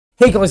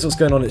Hey guys, what's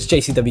going on? It's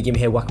JCWgamer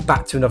here. Welcome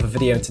back to another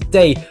video, and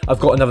today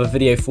I've got another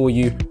video for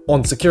you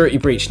on Security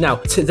Breach. Now,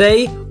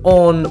 today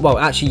well,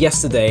 actually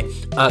yesterday,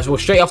 well,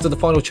 straight after the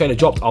final trailer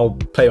dropped, I'll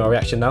play my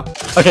reaction now.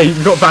 Okay,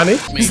 you've got Vanny.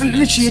 It's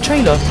literally a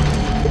trailer.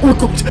 Oh my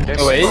god.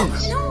 Oh, it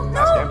is.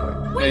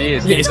 No. It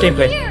is. Yeah, it's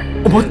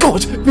gameplay. Oh my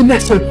god,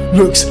 Vanessa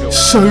looks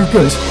so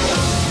good.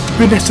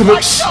 Vanessa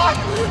looks... I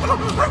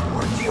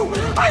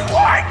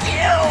want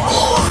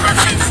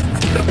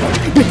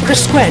you!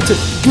 Press square to...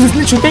 There's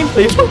literal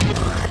gameplay as well.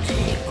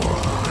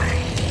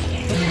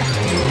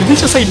 Did he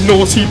just say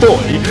naughty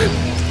boy?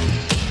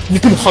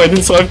 You can hide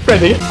inside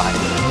Freddy.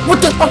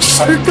 What the? That's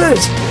so good.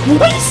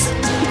 What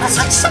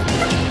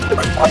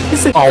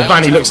is it? Oh,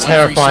 Vanny looks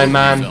terrifying,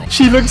 man.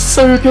 She looks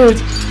so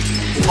good.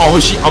 Oh,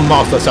 she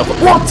unmasked herself.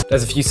 What?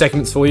 There's a few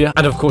segments for you,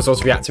 and of course I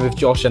was reacting with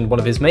Josh and one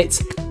of his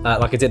mates,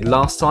 like I did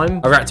last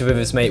time. I reacted with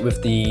his mate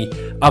with the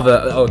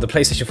other, the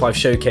PlayStation 5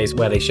 showcase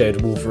where they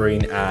showed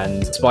Wolverine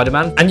and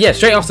Spider-Man. And yeah,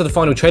 straight after the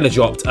final trailer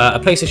dropped,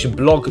 a PlayStation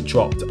blog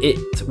dropped.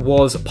 It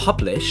was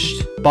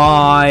published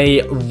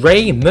by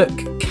Ray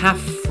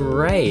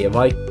McCaffrey. Have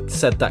I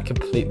said that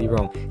completely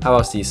wrong? How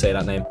else do you say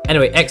that name?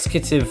 Anyway,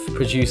 executive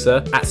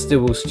producer at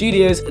Stillwell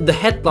Studios. The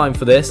headline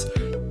for this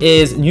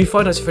is new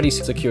Five Nights at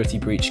Freddy's Security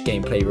Breach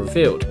gameplay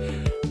revealed.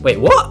 Wait,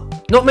 what?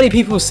 Not many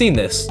people have seen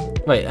this.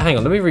 Wait, hang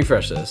on, let me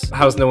refresh this.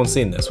 How's no one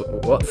seen this?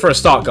 What? For a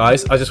start,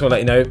 guys, I just want to let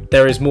you know,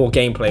 there is more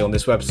gameplay on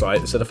this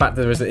website, so the fact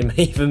that there isn't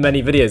even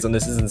many videos on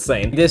this is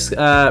insane. This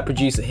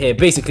producer here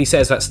basically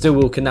says that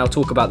Stillwell can now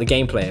talk about the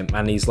gameplay,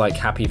 and he's like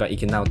happy that he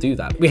can now do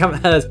that. We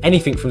haven't heard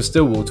anything from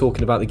Stillwell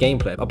talking about the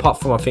gameplay, apart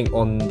from I think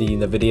on the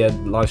Nvidia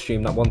live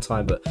stream that one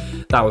time, but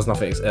that was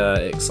nothing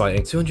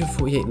exciting.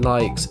 248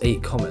 likes,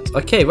 8 comments.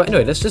 Okay, right,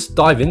 anyway, let's just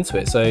dive into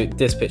it. So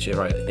this picture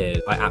right here,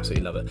 I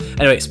absolutely love it.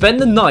 Anyway,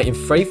 spend the night in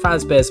Freddy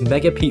Fazbear's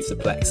Mega Pizzaplex,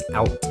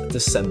 out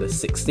December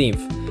 16th.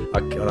 I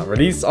got that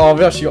release. Oh,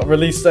 we actually got a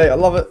release date. I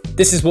love it.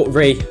 This is what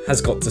Ray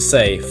has got to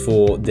say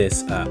for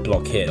this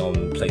blog here on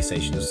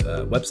PlayStation's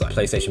website,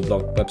 PlayStation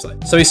blog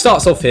website. So he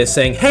starts off here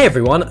saying, "Hey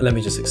everyone, let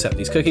me just accept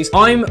these cookies.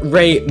 I'm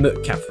Ray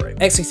McCaffrey,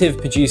 executive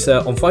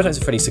producer on Five Nights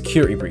at Freddy's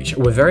Security Breach.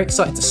 We're very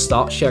excited to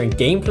start sharing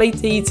gameplay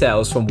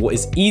details from what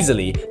is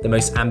easily the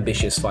most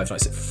ambitious Five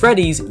Nights at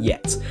Freddy's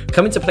yet.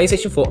 Coming to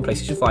PlayStation 4 and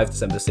PlayStation 5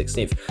 December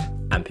 16th.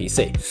 And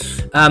PC.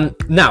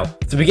 Now,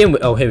 to begin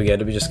with, oh, here we go.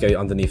 Let me just go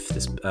underneath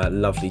this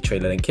lovely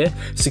trailer link here.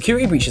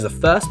 Security Breach is a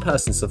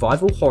first-person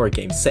survival horror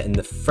game set in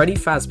the Freddy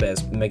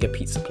Fazbear's Mega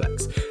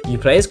Pizzaplex. You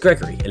play as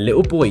Gregory, a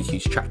little boy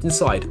who's trapped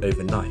inside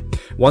overnight.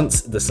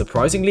 Once the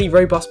surprisingly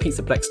robust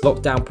Pizzaplex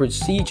lockdown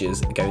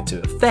procedures go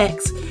into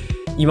effect,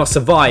 you must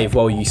survive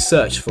while you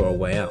search for a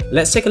way out.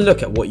 Let's take a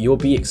look at what you'll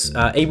be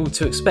able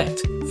to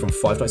expect from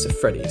Five Nights at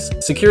Freddy's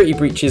Security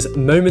Breach's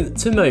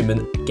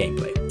moment-to-moment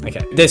gameplay."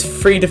 Okay, there's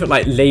 3 different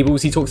like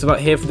labels he talks about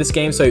here for this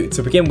game. So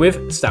to begin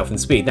with, stealth and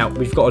speed. Now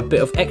we've got a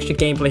bit of extra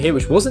gameplay here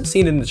which wasn't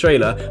seen in the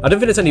trailer. I don't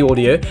think there's any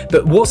audio,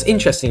 but what's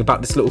interesting about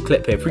this little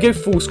clip here, if we go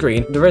full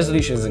screen, the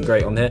resolution isn't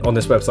great on here on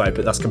this website,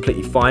 but that's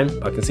completely fine.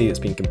 I can see it's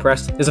been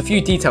compressed. There's a few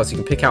details you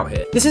can pick out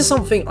here. This is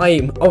something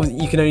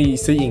you can only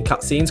see in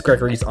cutscenes,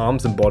 Gregory's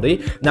arms and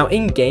body. Now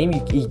in game,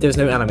 there's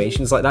no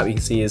animations like that. We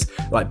can see his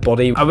like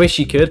body. I wish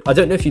you could. I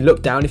don't know if you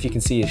look down if you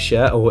can see his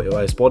shirt or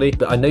his body,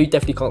 but I know you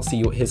definitely can't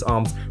see his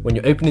arms when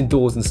you're opening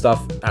doors and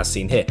stuff, as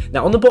seen here.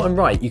 Now on the bottom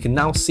right, you can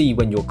now see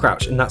when you're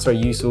crouched, and that's very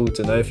useful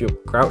to know if you're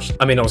crouched.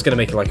 I mean, I was going to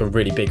make like a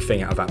really big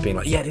thing out of that, being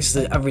like, yeah, this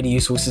is a really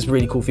useful, this is a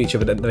really cool feature,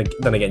 but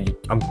then again,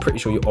 I'm pretty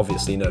sure you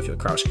obviously know if you're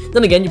crouched.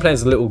 Then again, you're playing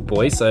as a little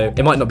boy, so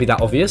it might not be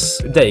that obvious.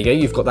 There you go,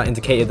 you've got that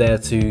indicator there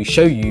to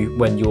show you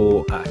when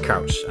you're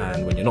crouched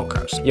and when you're not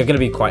crouched. You're going to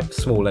be quite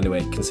small anyway,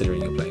 considering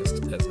you're playing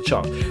as a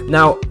child.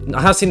 Now,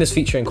 I have seen this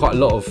feature in quite a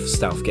lot of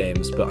stealth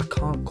games, but I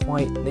can't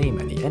quite name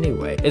any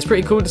anyway. It's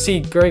pretty cool to see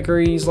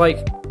Gregory's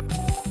like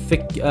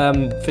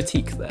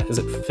fatigue there. Is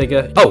it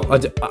figure? Oh,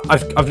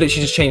 I've literally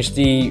just changed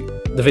the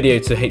video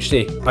to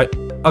HD.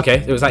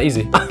 Okay, it was that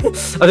easy. I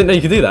didn't know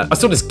you could do that. I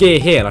saw this gear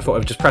here and I thought I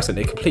would just press it and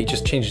it completely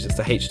just changes it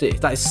to HD.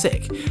 That is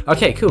sick.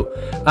 Okay, cool.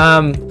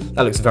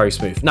 That looks very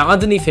smooth. Now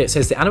underneath here it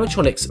says the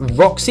animatronics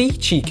Roxy,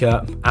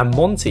 Chica and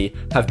Monty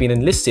have been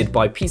enlisted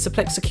by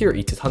Pizzaplex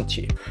security to hunt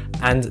you,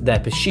 and their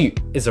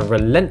pursuit is a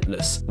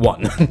relentless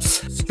one.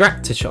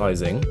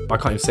 Strategizing, I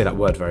can't even say that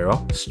word very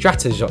well.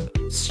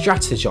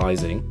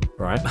 Strategizing,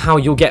 right? How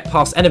you'll get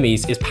past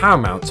enemies is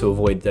paramount to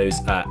avoid those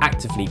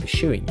actively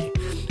pursuing you,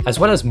 as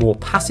well as more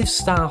passive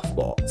staff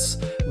bots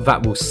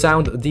that will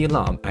sound the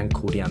alarm and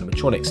call the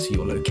animatronics to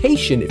your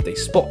location if they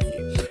spot you.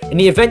 In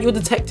the event you're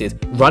detected,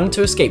 run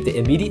to escape the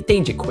immediate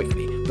danger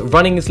quickly, but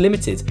running is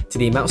limited to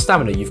the amount of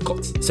stamina you've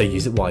got, so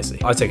use it wisely.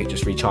 I take it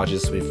just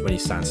recharges when you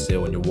stand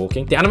still and you're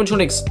walking. The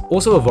animatronics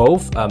also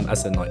evolve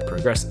as the night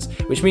progresses,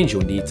 which means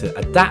you'll need to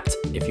adapt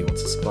if you want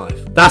to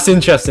survive. That's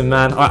interesting,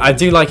 man. I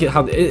do like it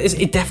how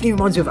it definitely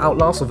reminds me of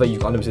Outlast, although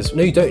you've got unlimited.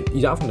 No, you don't.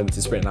 You don't have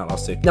unlimited sprint in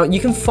Outlast 2. Now you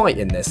can fight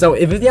in this. So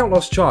if it's the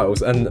Outlast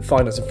Trials and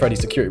Five Nights at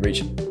Freddy's Security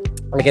Breach,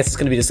 I guess it's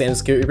going to be the same as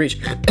security breach.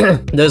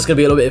 There's going to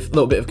be a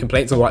little bit of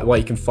complaints on why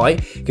you can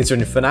fight,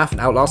 considering FNAF and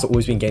Outlast have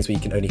always been games where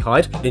you can only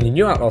hide. In the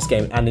new Outlast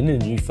game and in the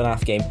new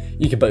FNAF game,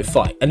 you can both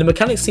fight, and the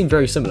mechanics seem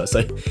very similar.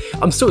 So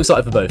I'm still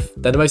excited for both.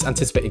 They're the most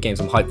anticipated games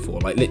I'm hyped for.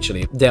 Like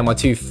literally, they're my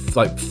two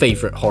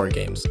favorite horror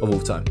games of all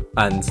time,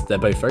 and they're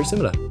both very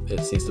similar.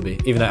 It seems to be,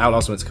 even though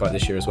Outlast went to come out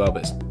this year as well,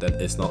 but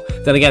it's not.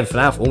 Then again,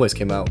 FNAF almost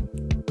came out.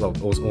 Well,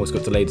 almost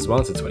got delayed as well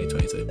into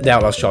 2022. The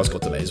Outlast Trials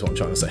got delayed is what I'm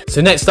trying to say. So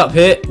next up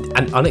here,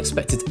 an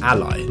unexpected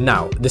ally.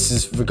 Now, this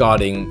is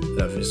regarding,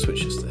 let me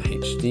switch this to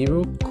HD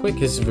real quick.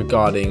 This is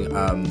regarding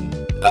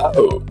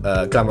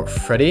Glamrock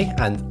Freddy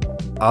and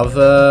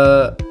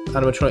other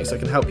animatronics that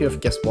can help you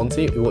if guests want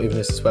to, or even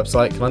this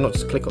website. Can I not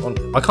just click on?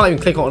 I can't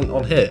even click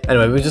on here.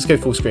 Anyway, we'll just go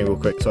full screen real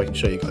quick so I can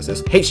show you guys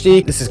this.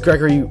 HD, this is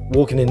Gregory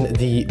walking in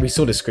we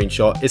saw this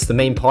screenshot. It's the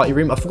main party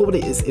room. I forgot what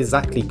it is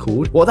exactly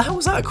called. What the hell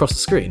was that across the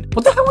screen?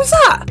 What the hell was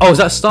that? Oh, is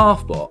that a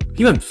staff bot?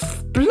 He went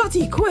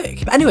bloody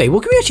quick. But anyway,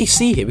 what can we actually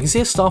see here? We can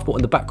see a staff bot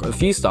in the background,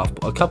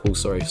 a couple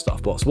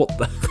staff bots. What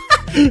the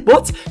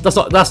what?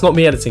 That's not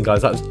me editing,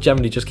 guys. That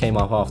generally just came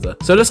up after.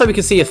 So it looks like we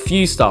can see a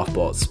few staff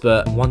bots,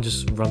 but one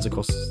just runs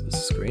across the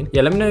screen.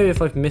 Yeah, let me know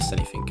if I've missed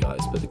anything, guys,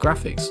 but the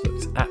graphics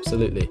looks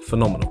absolutely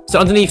phenomenal. So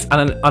underneath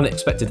an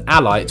unexpected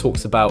ally, it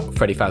talks about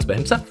Freddy Fazbear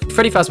himself.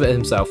 Freddy Fazbear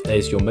himself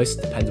is your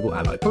most dependable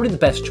ally. Probably the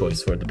best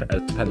choice for a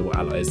dependable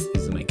ally is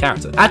the main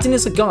character. Acting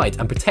as a guide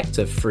and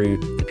protector through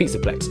the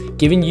Pizzaplex,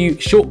 giving you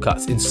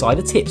shortcuts,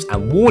 insider tips,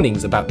 and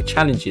warnings about the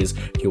challenges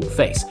you'll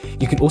face.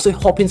 You can also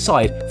hop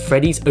inside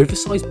Freddy's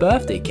oversized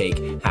birthday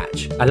cake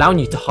hatch, allowing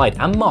you to hide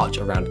and march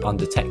around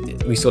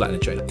undetected. We saw that in the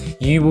trailer.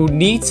 You will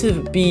need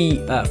to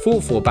be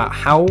thoughtful about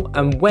how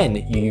and when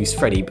you use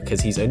Freddy, because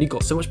he's only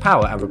got so much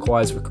power and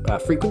requires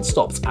frequent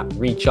stops at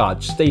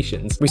recharge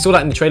stations. We saw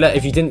that in the trailer.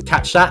 If you didn't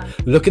catch that,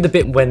 look at the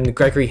bit when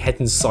Gregory heads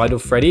inside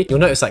of Freddy. You'll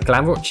notice that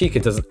Glamrock Chica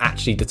doesn't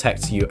actually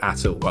detect you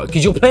at all, right?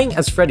 Because you're playing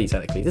as Freddy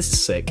technically. This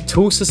is sick.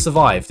 Tools to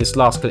survive. This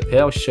last clip here,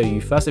 I'll show you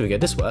first. There we go.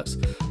 This works.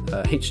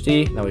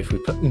 HD. Now if we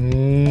put,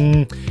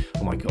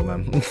 oh my god,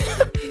 man.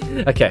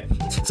 Okay,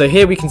 so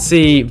here we can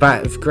see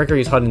that Gregory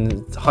is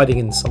hiding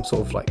in some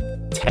sort of like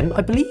tent,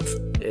 I believe.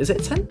 Is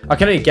it a tent? I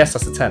can only guess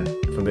that's a tent,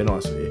 if I'm being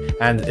honest with you.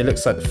 And it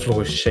looks like the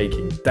floor is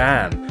shaking.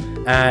 Damn.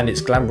 And it's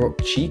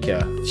Glamrock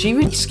Chica. She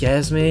really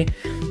scares me.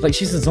 Like,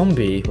 she's a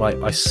zombie. Like,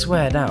 I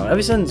swear now.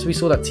 Ever since we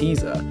saw that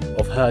teaser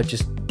of her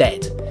just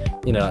dead,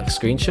 you know, like a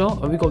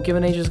screenshot that we got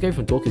given ages ago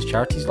from Dorcas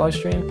Charity's live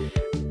stream,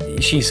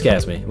 she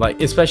scares me,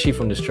 like, especially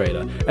from this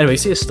trailer. Anyway, you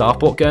see a staff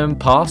bot going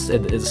past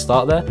at the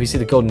start there. We see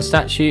the golden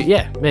statue.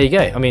 Yeah, there you go.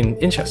 I mean,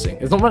 interesting.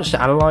 There's not much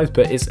to analyze,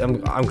 but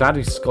I'm glad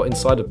we've got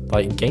insider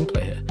like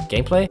gameplay here.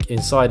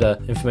 Insider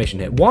information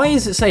here. Why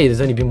does it say there's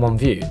only been one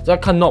view?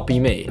 That cannot be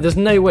me. There's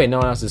no way no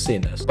one else has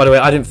seen this. By the way,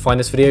 I didn't find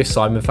this video.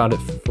 Simon found it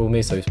for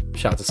me, so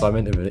shout out to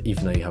Simon,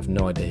 even though you have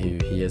no idea who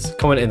he is.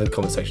 Comment in the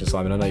comment section,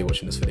 Simon. I know you're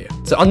watching this video.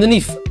 So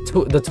underneath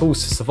the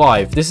tools to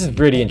survive, this is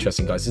really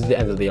interesting, guys. This is the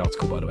end of the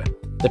article, by the way.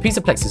 The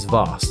Pizzaplex is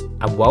vast,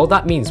 and while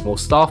that means more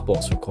staff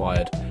bots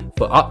required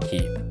for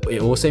upkeep,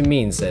 it also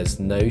means there's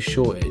no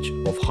shortage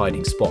of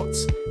hiding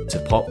spots to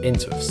pop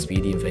into a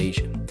speedy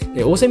invasion.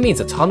 It also means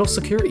a ton of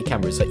security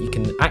cameras that you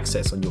can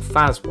access on your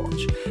Faz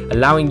watch,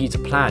 allowing you to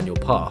plan your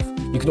path.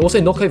 You can also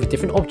knock over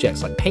different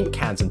objects like paint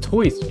cans and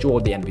toys to draw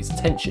the enemy's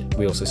attention.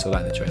 We also saw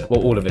that in the trailer.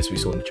 Well, all of this we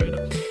saw in the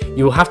trailer.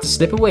 You will have to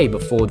slip away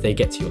before they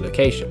get to your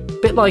location.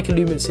 A bit like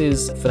Illumin's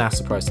FNAF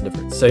surprise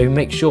delivery. So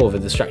make sure the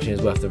distraction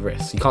is worth the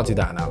risk. You can't do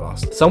that in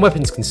Outlast. Some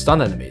weapons can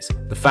stun enemies.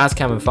 The Faz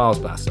Cam and Files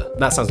Blaster.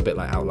 That sounds a bit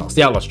like Outlast.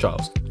 The Outlast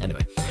Trials.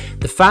 Anyway.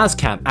 The Faz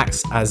Cam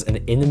acts as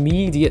an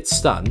immediate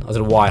stun, I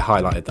don't know why I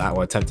highlighted that,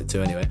 or attempted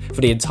to anyway,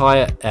 for the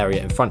entire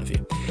area in front of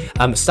you,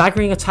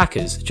 staggering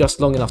attackers just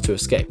long enough to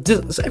escape.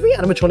 Does every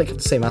animatronic have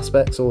the same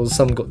aspects, or has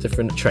some got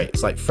different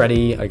traits? Like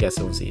Freddy, I guess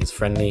obviously is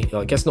friendly.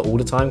 I guess not all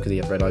the time, because he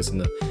had red eyes in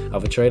the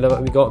other trailer that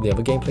we got, the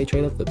other gameplay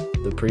trailer,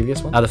 the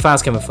previous one. The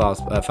Faz Cam and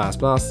Faz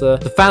Blaster.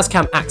 The Faz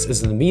Cam acts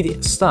as an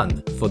immediate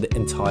stun for the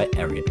entire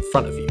area in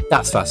front of you.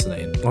 That's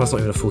fascinating. Well, that's not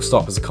even a full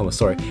stop as a comma,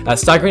 sorry.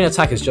 Staggering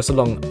attackers just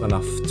long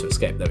enough to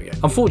escape. There we go.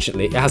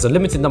 Unfortunately, it has a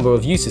limited number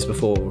of uses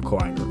before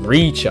requiring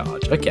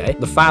recharge. Okay,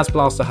 the Faz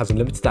Blaster has a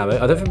limited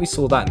ammo. I don't think we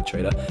saw that in the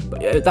trailer,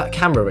 but that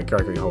camera that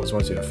Gregory holds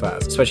reminds me of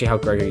Faz, especially how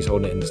Gregory's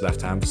holding it in his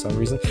left hand for some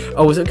reason.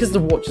 Oh, is it because the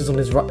watch is on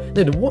his right?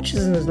 No, the watch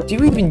is in his left. Do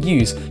you even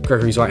use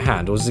Gregory's right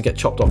hand, or does it get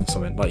chopped off or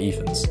something like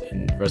Ethan's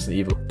in Resident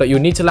Evil? But you'll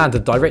need to land a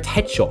direct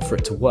headshot for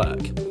it to work,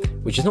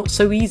 which is not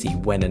so easy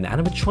when an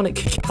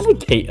animatronic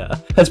alligator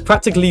has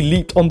practically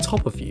leaped on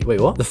top of you. Wait,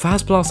 what? The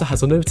Faz Blaster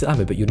has unlimited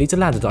ammo, but you'll need to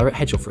land a direct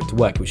headshot for it to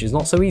work, which is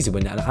not so easy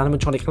when an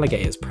animatronic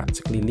alligator has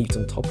practically leaped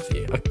on top of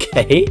you.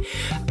 Okay,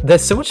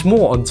 there's so much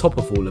more on top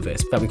of all of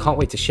this that we can't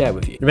wait to share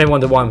with you. You may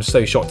wonder why I'm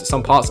so shocked at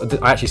some parts.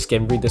 I actually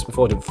skim read this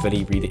before, I didn't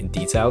fully read it in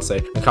detail, so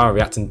I'm kind of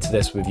reacting to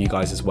this with you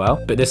guys as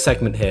well. But this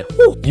segment here,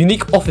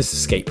 unique office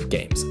escape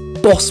games,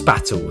 boss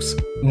battles,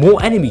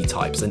 more enemy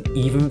types, and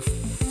even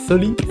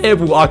fully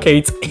playable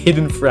arcades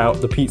hidden throughout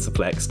the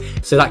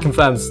Pizzaplex. So that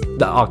confirms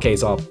that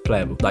arcades are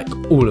playable, like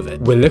all of it.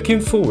 We're looking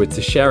forward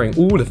to sharing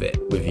all of it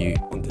with you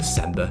on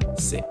December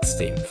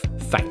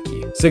 16th. thank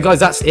you. So guys,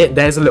 that's it.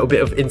 There's a little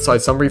bit of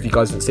inside summary if you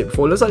guys didn't see it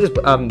before. It looks like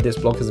this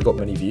blog hasn't got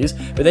many views,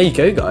 but there you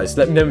go, guys.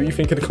 Let me know what you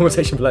think in the comment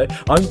section below.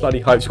 I'm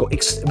bloody hyped.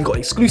 We've got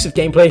exclusive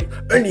gameplay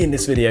only in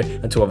this video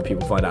until other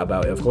people find out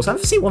about it. Of course, I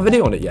haven't seen one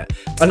video on it yet,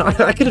 and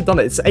I could have done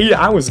it. It's 8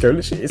 hours ago.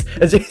 Literally,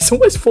 it's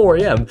almost 4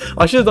 AM.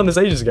 I should have done this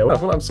ages ago. I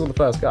feel like I'm still the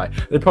first guy.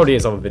 There probably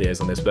is other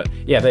videos on this, but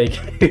yeah, there you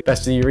go.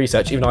 Best to do your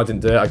research. Even though I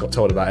didn't do it, I got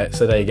told about it.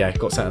 So there you go.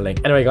 Got sent a link.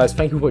 Anyway, guys,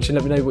 thank you for watching.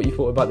 Let me know what you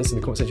thought about this in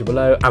the comment section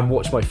below, and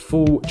watch my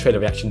full trailer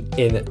reaction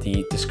in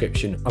the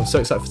description. I'm so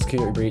excited for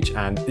Security Breach,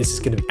 and this is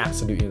going to be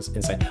absolutely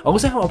insane. I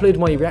also have uploaded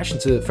my reaction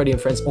to Freddy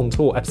and Friends on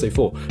Tour episode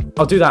 4.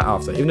 I'll do that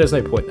after, even though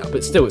there's no point now,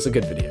 but still, it's a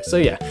good video. So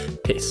yeah,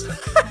 peace.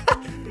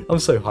 I'm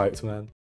so hyped, man.